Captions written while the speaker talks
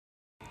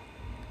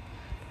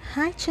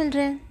Hi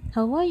children,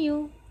 how are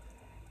you?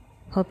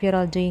 Hope you're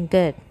all doing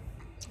good.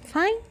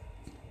 Fine?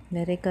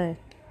 Very good.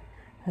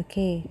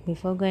 Okay,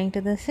 before going to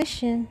the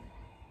session,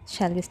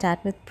 shall we start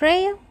with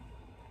prayer?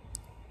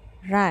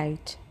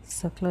 Right,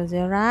 so close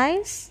your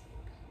eyes,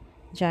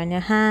 join your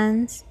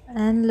hands,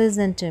 and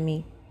listen to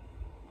me.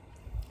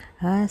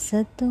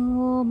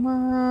 Asatoma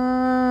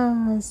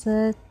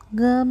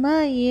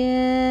Satgamaya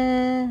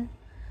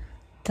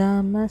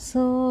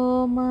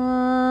Tamasoma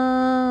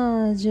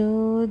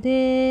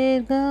Jyotirgamaya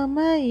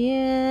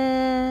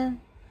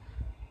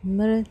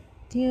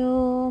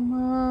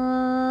Mrityoma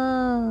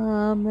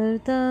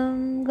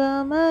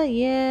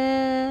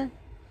Gamaya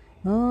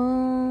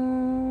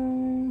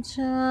Om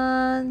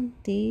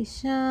Shanti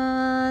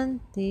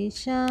Shanti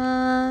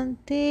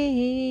Shanti.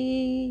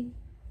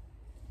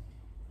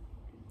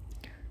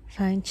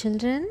 Fine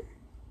children,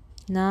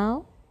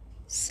 now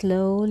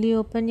slowly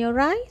open your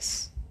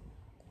eyes.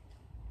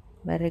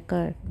 Very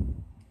good.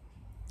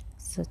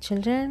 So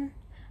children,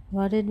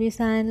 what did we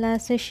say in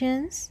last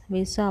sessions?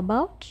 We saw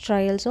about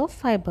trials of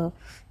fiber.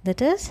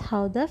 That is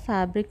how the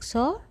fabrics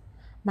are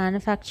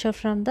manufactured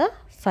from the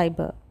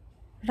fiber.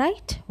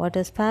 Right? What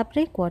is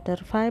fabric? What are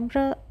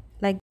fiber?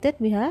 Like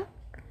that we have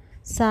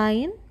saw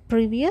in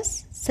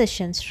previous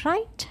sessions.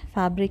 Right?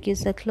 Fabric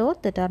is a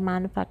cloth that are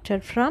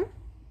manufactured from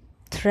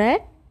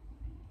thread.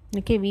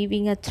 Okay,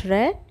 weaving a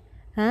thread,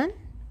 and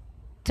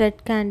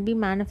thread can be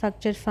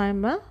manufactured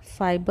from a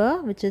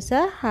fiber which is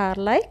a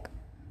hair-like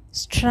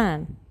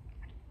strand.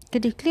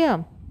 Did you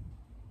clear?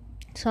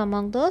 So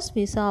among those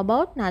we saw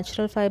about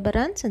natural fiber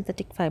and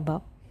synthetic fiber.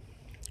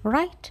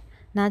 Right?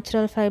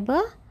 Natural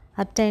fiber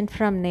obtained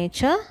from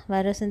nature,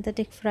 whereas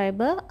synthetic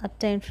fiber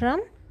obtained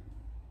from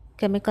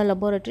chemical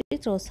laboratory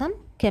through some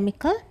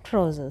chemical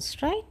process.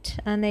 Right?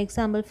 An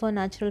example for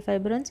natural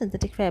fiber and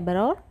synthetic fiber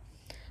are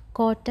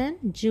cotton,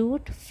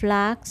 jute,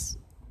 flax,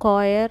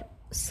 coir,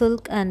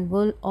 silk and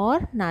wool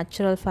are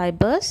natural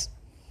fibers.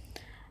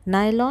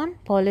 Nylon,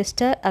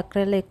 polyester,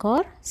 acrylic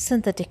or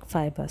synthetic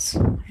fibers.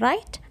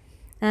 Right?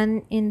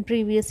 And in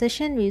previous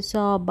session we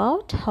saw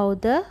about how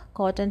the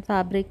cotton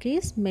fabric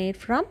is made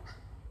from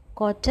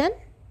cotton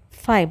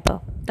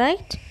fiber.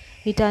 Right?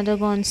 It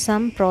undergoes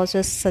some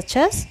process such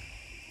as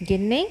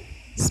ginning,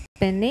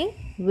 spinning,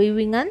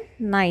 weaving and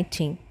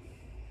knitting.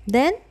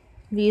 Then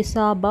we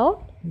saw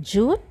about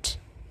jute.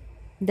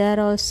 There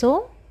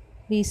also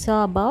we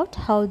saw about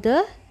how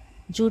the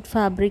jute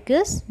fabric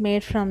is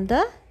made from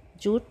the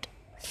jute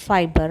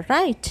fiber,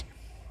 right?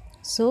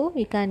 So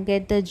we can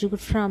get the jute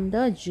from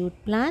the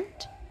jute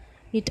plant.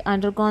 It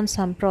undergone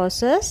some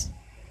process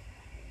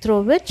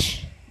through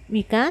which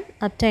we can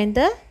obtain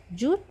the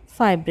jute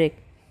fabric.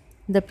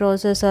 The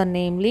process are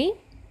namely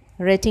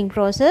retting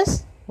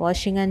process,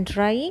 washing and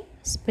drying,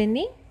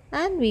 spinning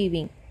and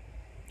weaving.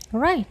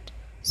 Right.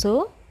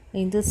 So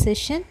in this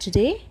session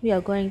today we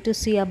are going to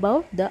see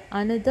about the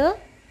another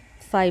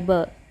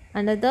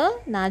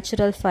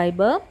natural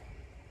fiber,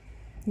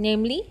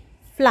 namely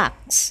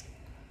flax.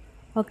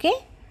 Okay,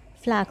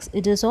 flax,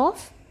 it is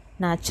of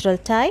natural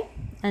type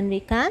and we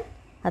can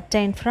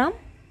obtain from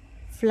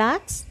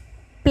flax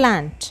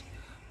plant.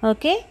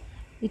 Okay,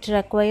 it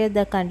requires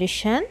the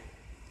condition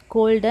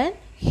cold and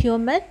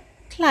humid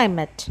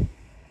climate.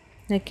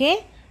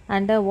 Okay,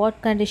 under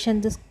what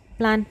condition this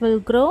plant will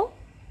grow?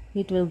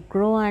 It will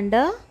grow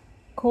under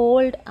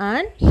cold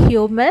and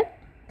humid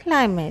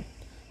climate.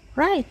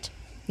 Right?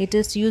 It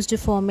is used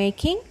for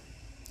making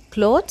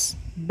clothes,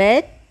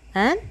 bed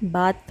and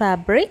bath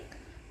fabric,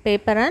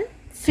 paper and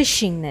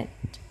fishing net.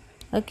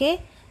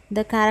 Okay?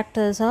 The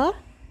characters are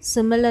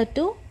similar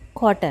to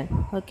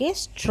cotton. Okay?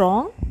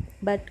 Strong,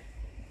 but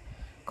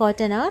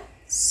cotton are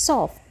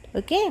soft.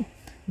 Okay?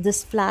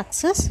 This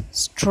flax is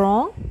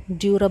strong,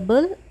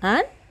 durable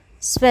and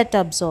sweat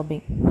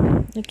absorbing.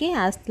 Okay?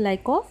 As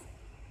like of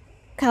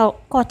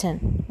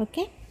cotton.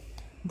 Okay,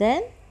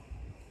 then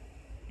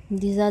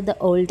these are the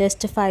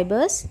oldest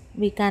fibers.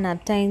 We can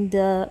obtain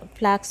the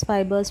flax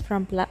fibers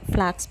from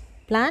flax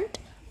plant.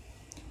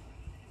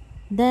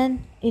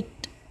 Then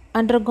it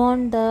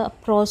undergone the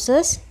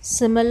process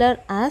similar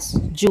as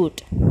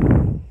jute.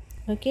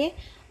 Okay,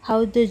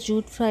 how the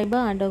jute fiber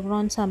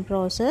undergone some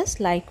process,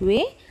 like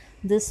way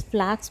this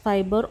flax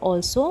fiber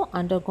also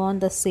undergone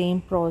the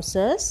same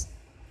process.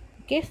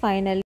 Okay,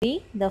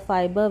 finally the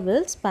fiber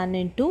will spun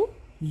into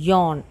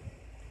yarn.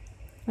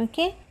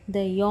 Okay,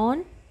 the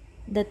yarn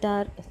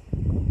that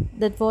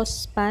was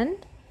spun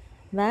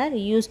were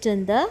used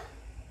in the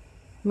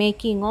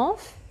making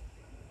of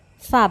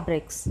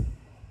fabrics.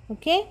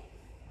 Okay,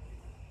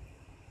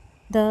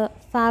 the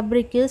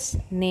fabric is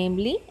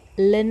namely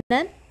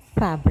linen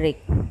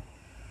fabric.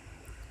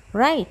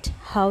 Right?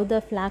 How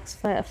the flax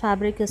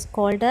fabric is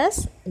called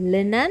as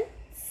linen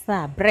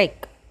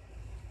fabric.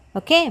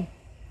 Okay,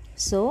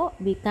 so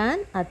we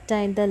can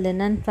obtain the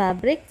linen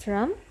fabric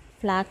from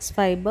flax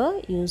fiber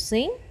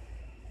using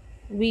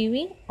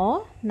weaving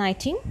or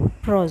knitting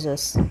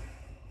process.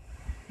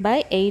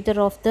 By either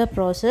of the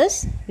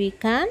process we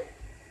can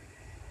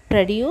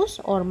produce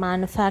or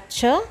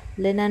manufacture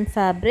linen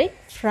fabric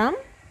from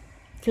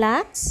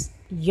flax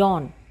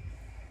yarn.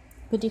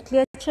 Could you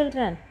clear,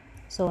 children?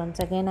 So once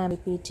again I am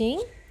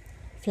repeating.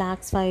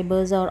 Flax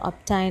fibers are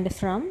obtained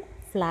from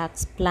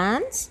flax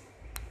plants.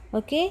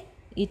 Okay,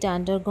 it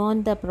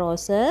undergone the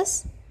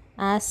process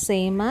as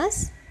same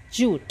as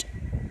jute.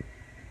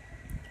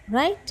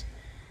 Right?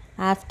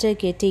 After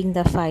getting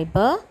the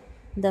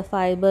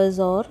fibers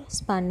are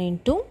spun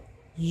into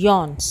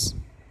yarns.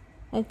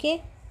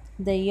 Okay,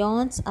 the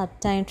yarns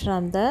obtained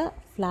from the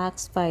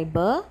flax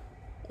fiber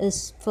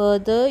is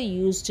further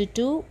used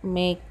to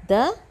make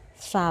the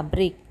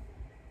fabric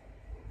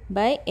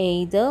by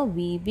either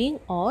weaving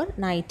or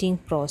knitting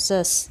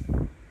process,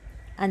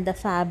 and the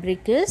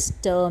fabric is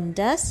termed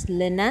as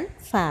linen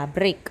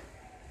fabric.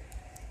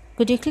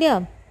 Could you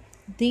clear?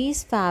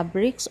 These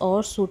fabrics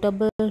are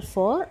suitable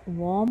for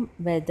warm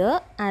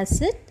weather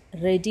as it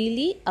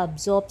readily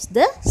absorbs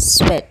the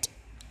sweat.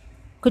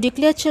 Could you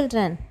clear,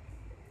 children?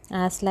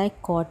 As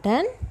like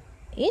cotton,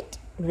 it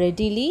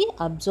readily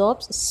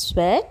absorbs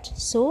sweat,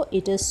 so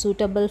it is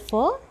suitable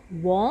for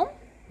warm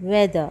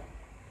weather.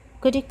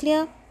 Could you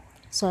clear?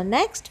 So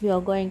next we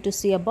are going to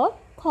see about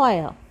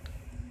coir.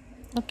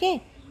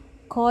 Okay,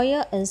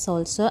 coir is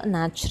also a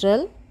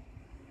natural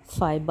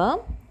fiber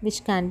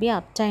which can be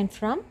obtained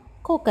from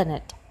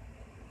coconut.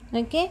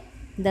 Okay,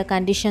 the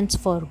conditions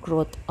for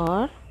growth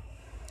are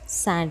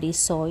sandy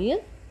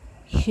soil,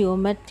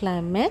 humid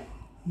climate,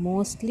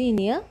 mostly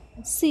near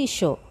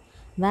seashore.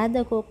 Where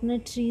the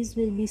coconut trees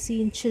will be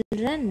seen,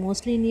 children?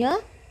 Mostly near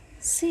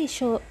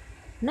seashore.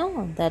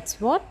 No,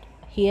 that's what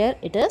here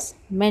it is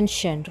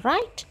mentioned,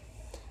 right?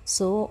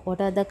 So what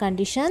are the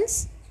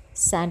conditions?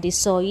 Sandy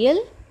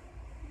soil,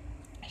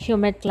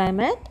 humid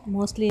climate,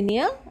 mostly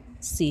near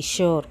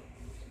seashore.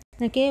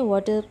 Okay,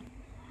 what are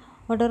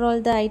all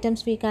the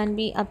items we can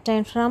be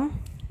obtained from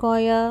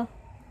coir?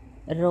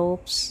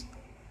 Ropes,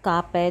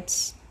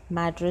 carpets,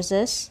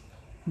 mattresses,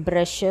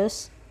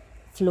 brushes,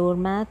 floor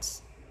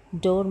mats,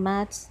 door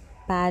mats,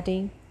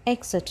 padding,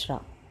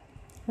 etc.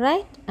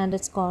 Right? And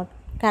its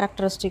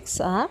characteristics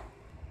are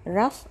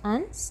rough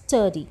and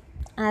sturdy,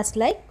 as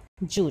like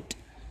jute.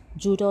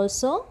 Jute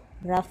also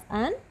rough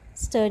and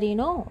sturdy,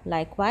 no?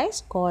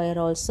 Likewise, coir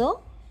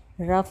also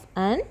rough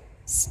and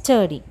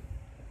sturdy.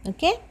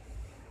 Okay?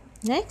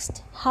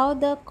 Next, how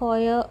the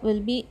coir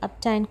will be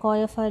obtained,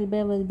 coir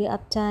fiber will be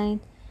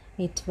obtained.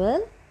 It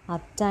will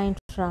obtained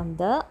from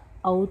the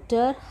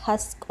outer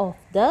husk of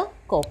the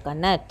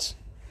coconut.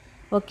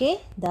 Okay,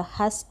 the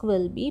husk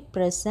will be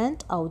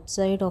present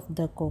outside of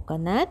the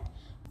coconut,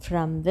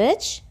 from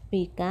which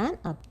we can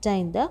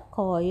obtain the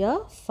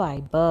coir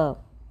fiber.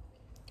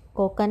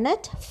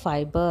 Coconut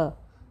fiber.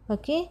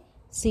 Okay,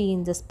 see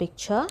in this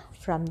picture,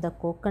 from the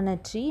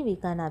coconut tree we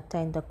can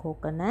obtain the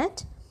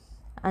coconut,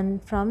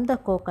 and from the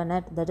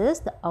coconut, that is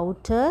the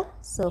outer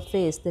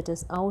surface, that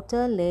is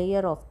outer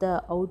layer of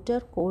the outer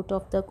coat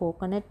of the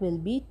coconut will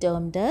be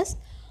termed as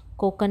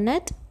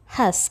coconut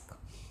husk.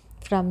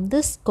 From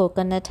this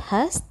coconut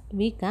husk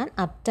we can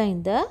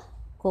obtain the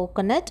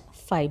coconut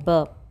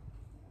fiber,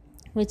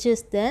 which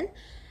is then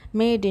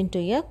made into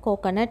a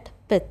coconut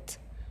pith.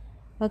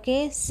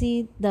 Okay,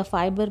 see the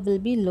fiber will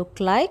be look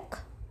like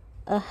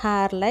a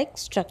hair like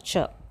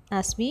structure,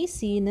 as we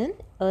seen in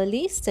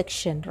early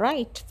section,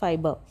 right?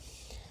 Fiber.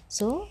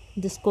 So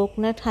this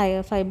coconut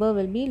hair fiber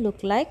will be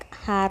look like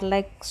hair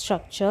like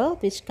structure,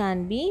 which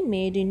can be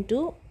made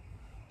into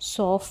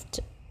soft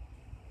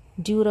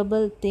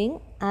durable thing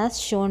as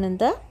shown in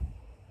the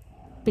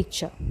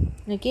picture.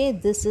 Okay,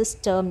 this is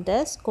termed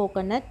as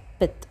coconut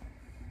pith.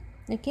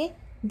 Okay,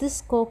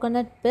 this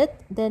coconut pith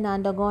then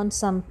undergone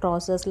some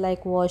process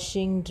like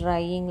washing,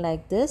 drying,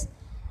 like this,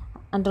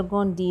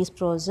 undergone these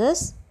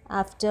process.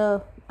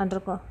 After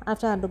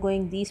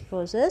undergoing these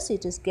process,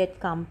 it is get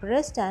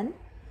compressed and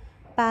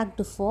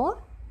packed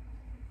for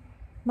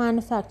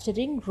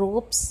manufacturing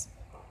ropes,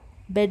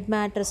 bed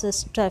mattresses,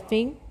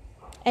 stuffing,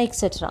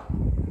 etc.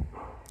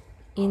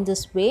 In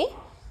this way,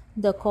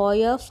 the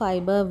coir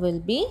fiber will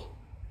be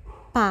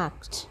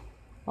packed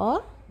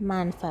or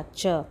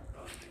manufactured.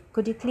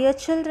 Could you clear,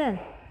 children?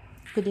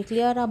 Could you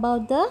clear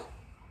about the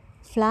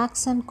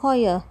flax and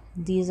coir?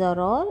 These are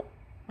all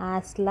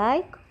as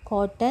like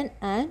cotton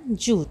and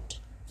jute.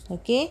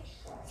 Okay,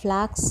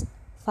 flax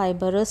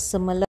fiber is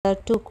similar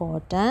to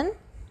cotton.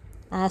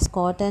 As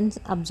cotton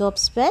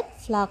absorbs sweat,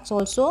 flax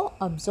also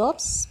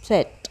absorbs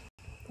sweat.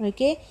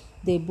 Okay,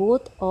 they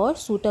both are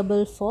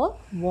suitable for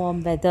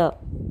warm weather.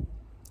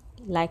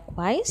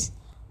 Likewise,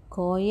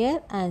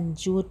 coir and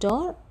jute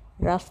are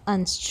rough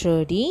and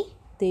sturdy.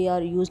 They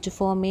are used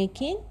for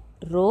making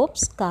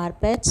ropes,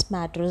 carpets,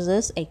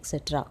 mattresses,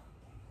 etc.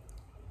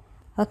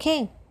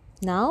 Okay,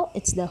 now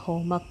it's the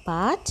homework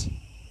part.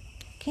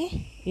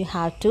 Okay, you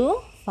have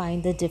to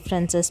find the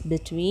differences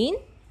between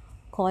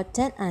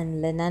cotton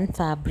and linen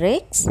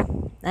fabrics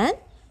and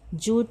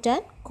jute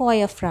and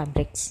coir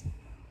fabrics.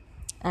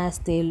 As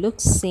they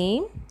look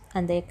same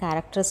and their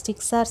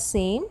characteristics are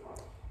same,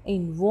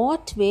 in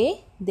what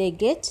way they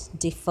get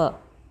differ?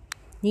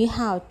 You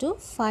have to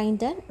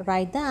find and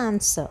write the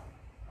answer.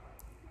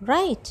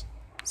 Right?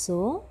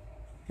 So,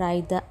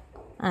 write the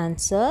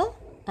answer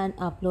and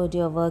upload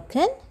your work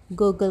in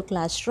Google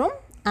Classroom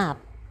app.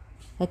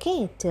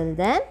 Okay, till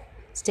then,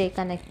 stay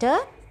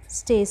connected,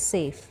 stay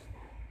safe.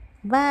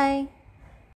 Bye.